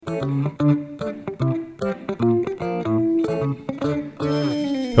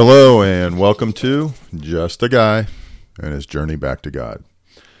Hello and welcome to Just a Guy and His Journey Back to God.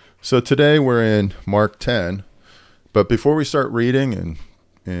 So today we're in Mark 10, but before we start reading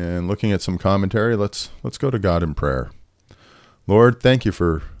and looking at some commentary, let's go to God in prayer. Lord, thank you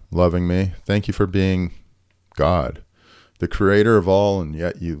for loving me. Thank you for being God, the creator of all, and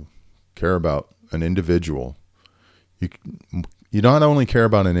yet you care about an individual. You not only care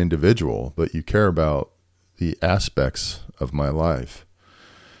about an individual, but you care about the aspects of my life.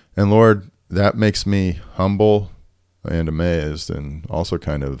 And Lord, that makes me humble and amazed and also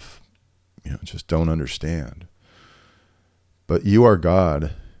kind of, just don't understand. But you are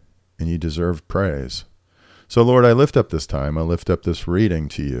God and you deserve praise. So Lord, I lift up this time. I lift up this reading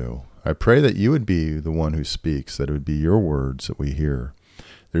to you. I pray that you would be the one who speaks, that it would be your words that we hear.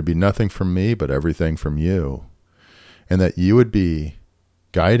 There'd be nothing from me, but everything from you. And that you would be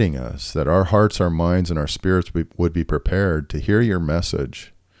guiding us, that our hearts, our minds, and our spirits would be prepared to hear your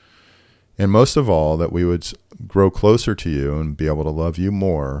message. And most of all, that we would grow closer to you and be able to love you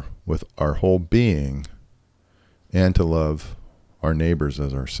more with our whole being and to love our neighbors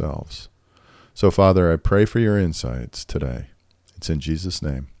as ourselves. So, Father, I pray for your insights today. It's in Jesus'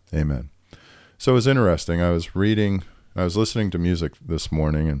 name. Amen. So it was interesting. I was listening to music this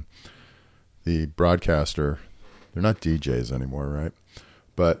morning, and the broadcaster, they're not DJs anymore, right?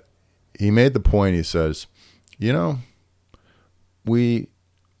 But he made the point, he says, this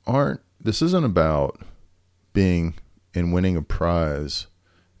isn't about being and winning a prize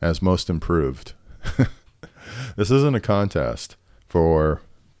as most improved. This isn't a contest for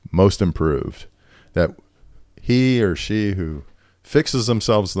most improved, that he or she who fixes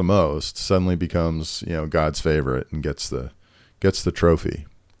themselves the most suddenly becomes, God's favorite and gets the trophy.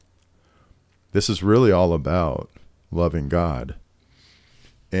 This is really all about loving God.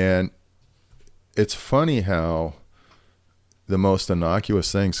 And it's funny how the most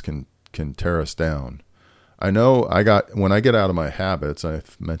innocuous things can tear us down. I know when I get out of my habits,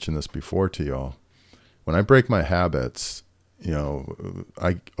 I've mentioned this before to y'all, when I break my habits,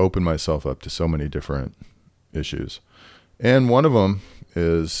 I open myself up to so many different issues. And one of them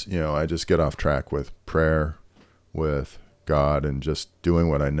is, I just get off track with prayer, with God, and just doing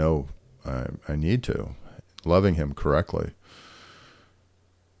what I know I need to, loving him correctly,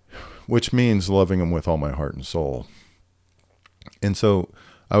 which means loving him with all my heart and soul. And so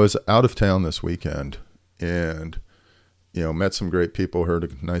I was out of town this weekend and, met some great people, heard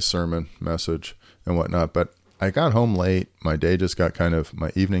a nice sermon message and whatnot, but I got home late. My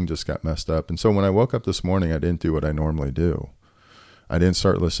evening just got messed up. And so when I woke up this morning, I didn't do what I normally do. I didn't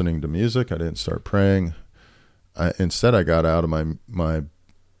start listening to music. I didn't start praying. Instead, I got out of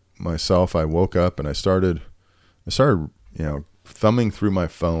myself. I woke up and I started, thumbing through my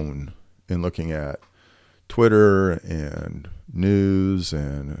phone and looking at Twitter and news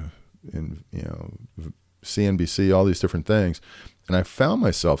and CNBC, all these different things. And I found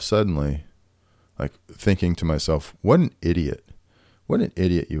myself suddenly thinking to myself, what an idiot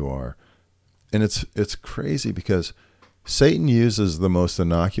you are. And it's crazy because Satan uses the most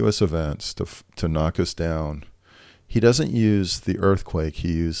innocuous events to knock us down. He doesn't use the earthquake.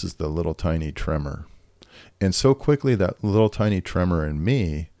 He uses the little tiny tremor. And so quickly that little tiny tremor in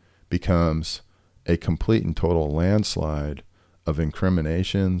me becomes a complete and total landslide of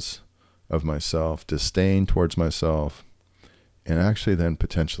incriminations of myself, disdain towards myself, and actually then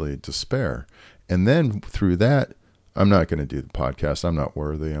potentially despair. And then through that, I'm not going to do the podcast. I'm not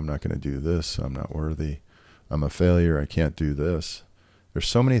worthy. I'm not going to do this. I'm not worthy. I'm a failure. I can't do this. There's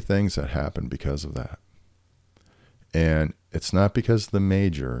so many things that happen because of that. And it's not because of the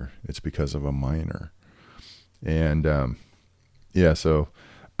major. It's because of a minor. And so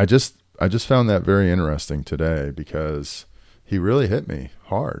I just found that very interesting today because he really hit me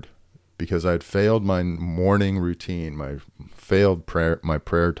hard because I'd failed my morning routine, my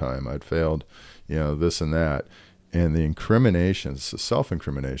prayer time. I'd failed, this and that. And the incriminations, the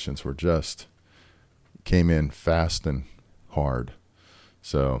self-incriminations came in fast and hard.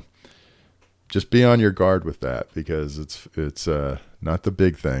 So just be on your guard with that because it's not the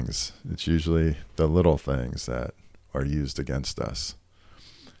big things. It's usually the little things that are used against us.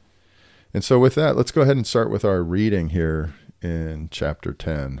 And so with that, let's go ahead and start with our reading here in chapter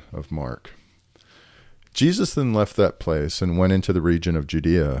 10 of Mark. Jesus then left that place and went into the region of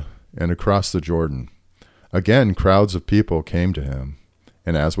Judea and across the Jordan. Again, crowds of people came to him,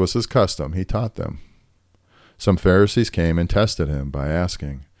 and as was his custom, he taught them. Some Pharisees came and tested him by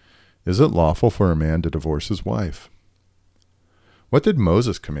asking, "Is it lawful for a man to divorce his wife?" "What did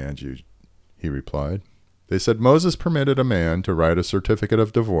Moses command you?" he replied. They said Moses permitted a man to write a certificate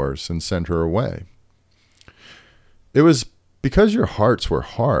of divorce and send her away. It was because your hearts were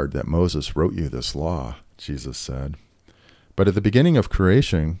hard that Moses wrote you this law, Jesus said. But at the beginning of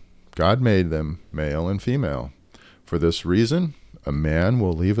creation, God made them male and female. For this reason, a man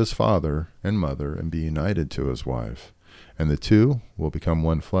will leave his father and mother and be united to his wife, and the two will become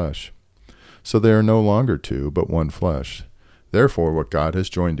one flesh. So they are no longer two, but one flesh. Therefore, what God has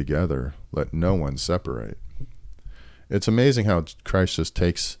joined together, let no one separate. It's amazing how Christ just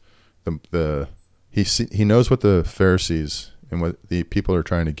takes he knows what the Pharisees and what the people are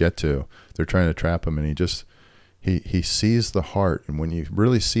trying to get to. They're trying to trap him, and he sees the heart. And when you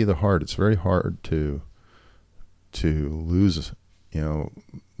really see the heart, it's very hard to lose,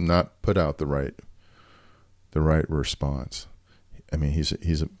 not put out the right response. I mean,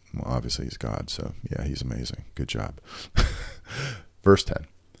 obviously he's God, so yeah, he's amazing. Good job. Verse 10.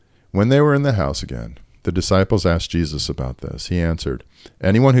 When they were in the house again, the disciples asked Jesus about this. He answered,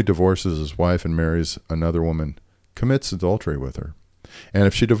 anyone who divorces his wife and marries another woman commits adultery with her. And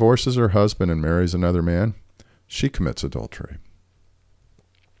if she divorces her husband and marries another man, she commits adultery.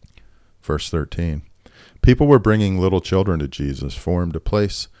 Verse 13. People were bringing little children to Jesus for him to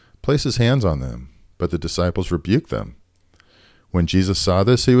place his hands on them, but the disciples rebuked them. When Jesus saw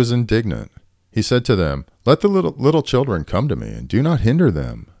this, he was indignant. He said to them, let the little children come to me, and do not hinder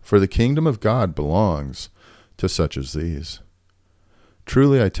them, for the kingdom of God belongs to such as these.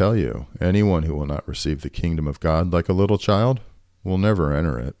 Truly I tell you, anyone who will not receive the kingdom of God like a little child will never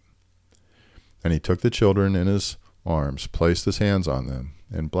enter it. And he took the children in his arms, placed his hands on them,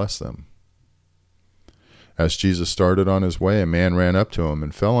 and blessed them. As Jesus started on his way, a man ran up to him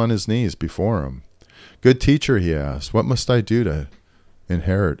and fell on his knees before him. Good teacher, he asked, what must I do to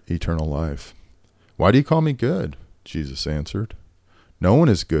inherit eternal life? Why do you call me good? Jesus answered. No one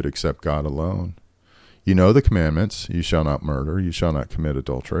is good except God alone. You know the commandments. You shall not murder. You shall not commit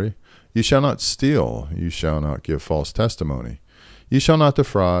adultery. You shall not steal. You shall not give false testimony. You shall not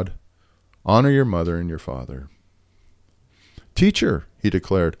defraud. Honor your mother and your father. Teacher, he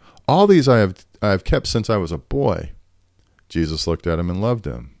declared, all these I have kept since I was a boy. Jesus looked at him and loved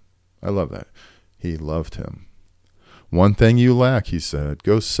him. I love that. He loved him. One thing you lack, he said.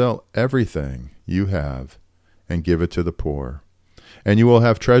 Go sell everything you have and give it to the poor, and you will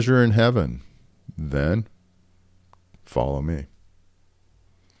have treasure in heaven. Then follow me.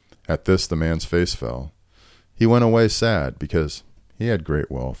 At this, the man's face fell. He went away sad because he had great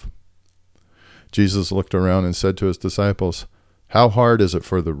wealth. Jesus looked around and said to his disciples, how hard is it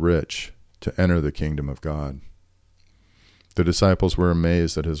for the rich to enter the kingdom of God? The disciples were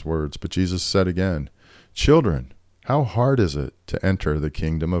amazed at his words, but Jesus said again, children, how hard is it to enter the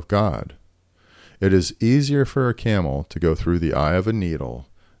kingdom of God? It is easier for a camel to go through the eye of a needle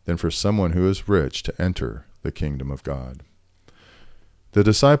than for someone who is rich to enter the kingdom of God. The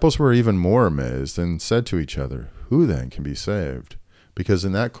disciples were even more amazed and said to each other, who then can be saved? Because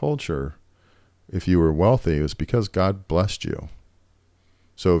in that culture, if you were wealthy, it was because God blessed you.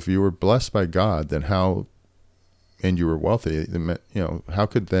 So if you were blessed by God, then and you were wealthy, how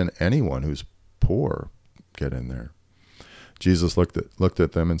could then anyone who's poor get in there? Jesus looked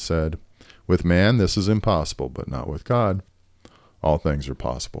at them and said, with man this is impossible, but not with God. All things are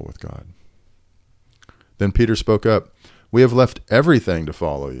possible with God. Then Peter spoke up, we have left everything to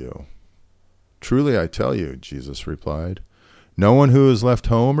follow you. Truly I tell you, Jesus replied, no one who has left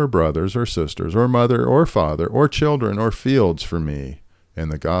home or brothers or sisters or mother or father or children or fields for me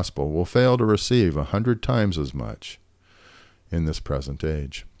and the gospel will fail to receive 100 times as much in this present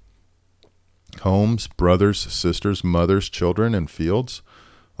age. Homes, brothers, sisters, mothers, children, and fields,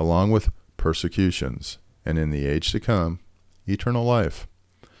 along with persecutions, and in the age to come, eternal life.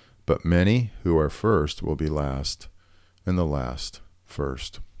 But many who are first will be last, and the last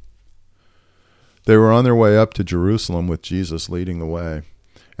first. They were on their way up to Jerusalem with Jesus leading the way,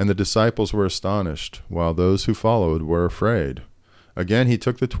 and the disciples were astonished, while those who followed were afraid. Again he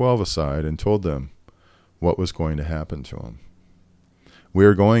took the 12 aside and told them what was going to happen to him. We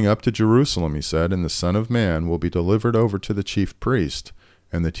are going up to Jerusalem, he said, and the Son of Man will be delivered over to the chief priest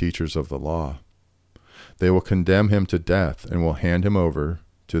and the teachers of the law. They will condemn him to death and will hand him over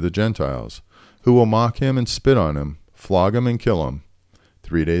to the Gentiles, who will mock him and spit on him, flog him and kill him.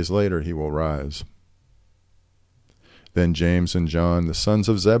 3 days later he will rise. Then James and John, the sons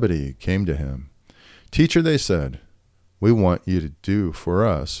of Zebedee, came to him. Teacher, they said, we want you to do for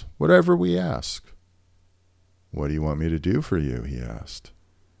us whatever we ask. What do you want me to do for you? He asked.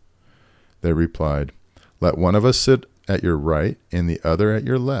 They replied, let one of us sit at your right and the other at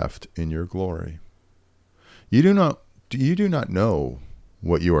your left in your glory. You do not know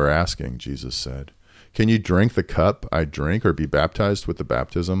what you are asking, Jesus said. Can you drink the cup I drink or be baptized with the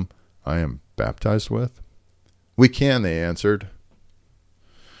baptism I am baptized with? We can, they answered.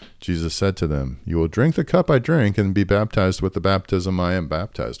 Jesus said to them, you will drink the cup I drink and be baptized with the baptism I am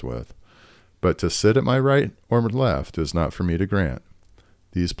baptized with. But to sit at my right or left is not for me to grant.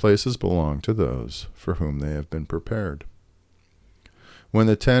 These places belong to those for whom they have been prepared. When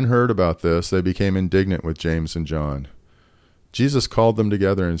the 10 heard about this, they became indignant with James and John. Jesus called them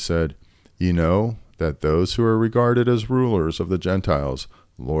together and said, you know that those who are regarded as rulers of the Gentiles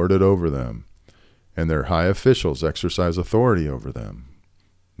lord it over them, and their high officials exercise authority over them.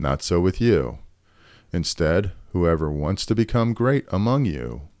 Not so with you. Instead, whoever wants to become great among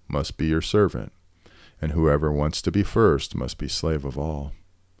you must be your servant, and whoever wants to be first must be slave of all.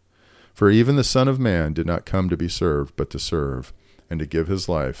 For even the Son of Man did not come to be served, but to serve, and to give his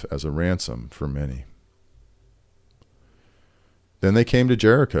life as a ransom for many. Then they came to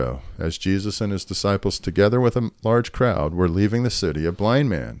Jericho. As Jesus and his disciples, together with a large crowd, were leaving the city, a blind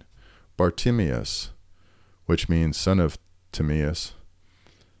man, Bartimaeus, which means son of Timaeus,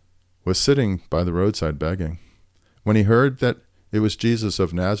 was sitting by the roadside begging. When he heard that it was Jesus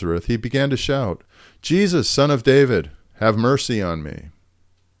of Nazareth, he began to shout, Jesus, Son of David, have mercy on me.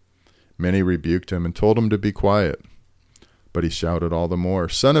 Many rebuked him and told him to be quiet. But he shouted all the more,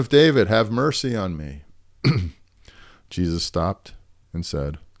 Son of David, have mercy on me. Jesus stopped and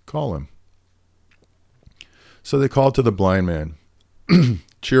said, call him. So they called to the blind man,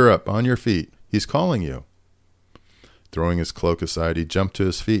 cheer up, on your feet, he's calling you. Throwing his cloak aside, he jumped to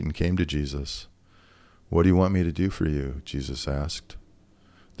his feet and came to Jesus. What do you want me to do for you? Jesus asked.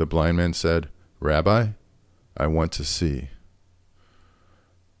 The blind man said, Rabbi, I want to see.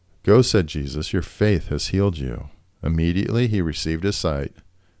 Go, said Jesus, your faith has healed you. Immediately he received his sight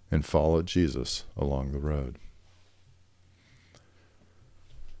and followed Jesus along the road.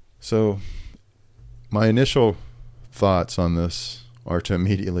 So my initial thoughts on this are to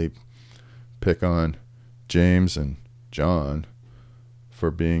immediately pick on James and John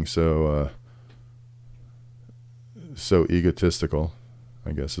for being so egotistical,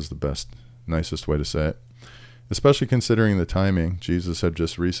 I guess is the best, nicest way to say it. Especially considering the timing. Jesus had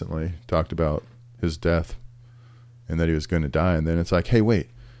just recently talked about his death and that he was going to die. And then it's like, hey, wait,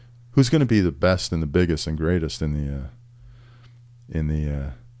 who's going to be the best and the biggest and greatest in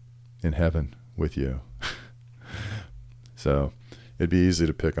heaven with you? So it'd be easy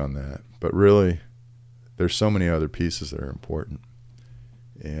to pick on that. But really, there's so many other pieces that are important.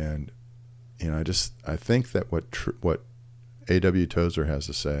 And, I think that what A.W. Tozer has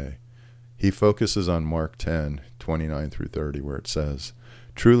to say, he focuses on Mark 10:29 through 30, where it says,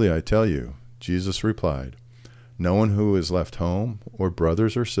 Truly I tell you, Jesus replied, no one who has left home or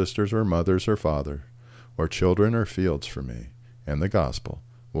brothers or sisters or mothers or father or children or fields for me and the gospel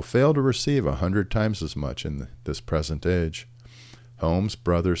will fail to receive 100 times as much in this present age. Homes,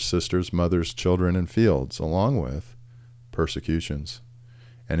 brothers, sisters, mothers, children, and fields, along with persecutions,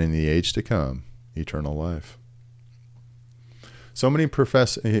 and in the age to come, eternal life.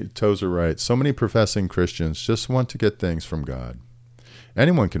 Tozer writes, so many professing Christians just want to get things from God.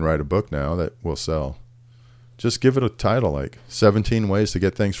 Anyone can write a book now that will sell. Just give it a title like 17 Ways to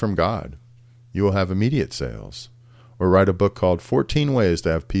Get Things from God. You will have immediate sales. Or write a book called 14 Ways to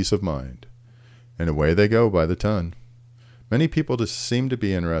Have Peace of Mind. And away they go by the ton. Many people just seem to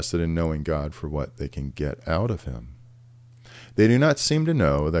be interested in knowing God for what they can get out of him. They do not seem to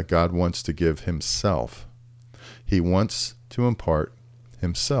know that God wants to give himself. He wants to impart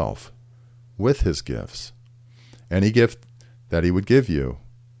himself with his gifts. Any gift that he would give you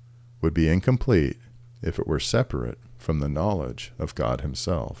would be incomplete if it were separate from the knowledge of God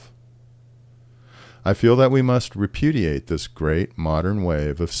himself. I feel that we must repudiate this great modern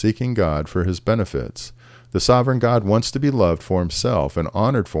wave of seeking God for his benefits. The sovereign God wants to be loved for himself and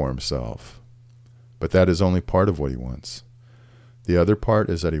honored for himself. But that is only part of what he wants. The other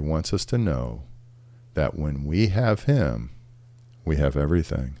part is that he wants us to know that when we have him, we have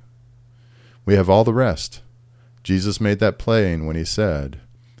everything. We have all the rest. Jesus made that plain when he said,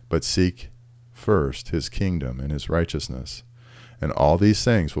 but seek first his kingdom and his righteousness, and all these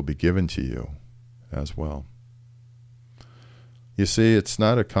things will be given to you as well. You see, it's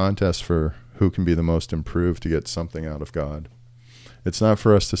not a contest for who can be the most improved to get something out of God. It's not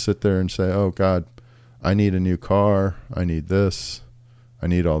for us to sit there and say, oh, God, I need a new car. I need this. I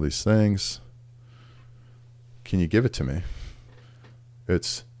need all these things. Can you give it to me?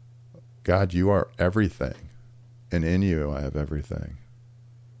 It's, God, you are everything. And in you, I have everything.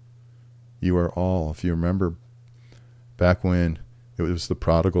 You are all. If you remember back when it was the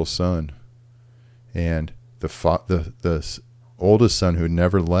prodigal son and the oldest son who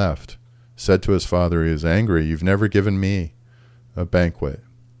never left said to his father he was angry, "You've never given me a banquet."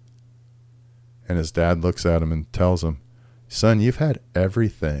 And his dad looks at him and tells him, "Son, you've had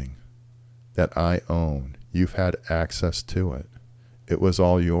everything that I own. You've had access to it. It was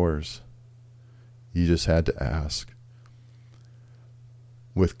all yours. You just had to ask."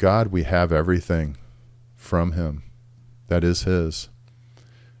 With God, we have everything from him that is his.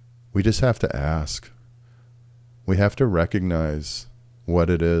 We just have to ask. We have to recognize what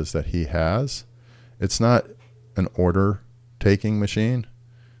it is that he has. It's not an order-taking machine.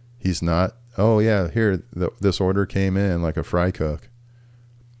 He's not, "Oh yeah, here, this order came in," like a fry cook.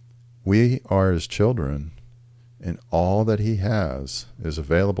 We are his children, and all that he has is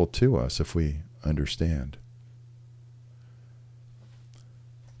available to us if we understand.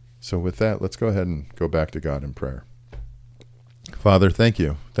 So with that, let's go ahead and go back to God in prayer. Father, thank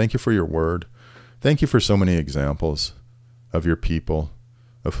you. Thank you for your word. Thank you for so many examples of your people,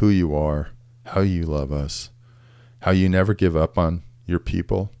 of who you are, how you love us, how you never give up on your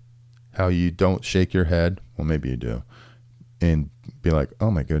people, how you don't shake your head, well, maybe you do, and be like,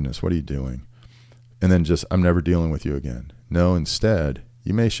 "Oh my goodness, what are you doing?" And then just, "I'm never dealing with you again." No, instead,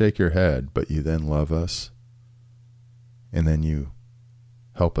 you may shake your head, but you then love us, and then you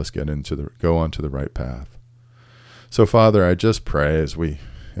help us go onto the right path. So Father, I just pray as we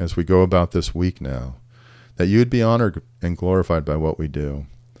go about this week now, that you would be honored and glorified by what we do,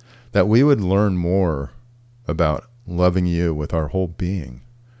 that we would learn more about loving you with our whole being,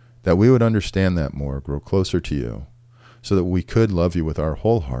 that we would understand that more, grow closer to you, so that we could love you with our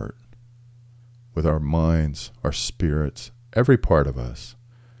whole heart, with our minds, our spirits, every part of us,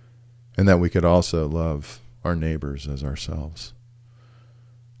 and that we could also love our neighbors as ourselves.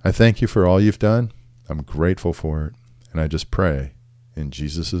 I thank you for all you've done. I'm grateful for it, and I just pray in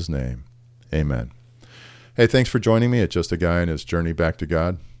Jesus' name, amen. Hey, thanks for joining me at Just a Guy and His Journey Back to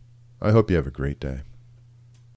God. I hope you have a great day.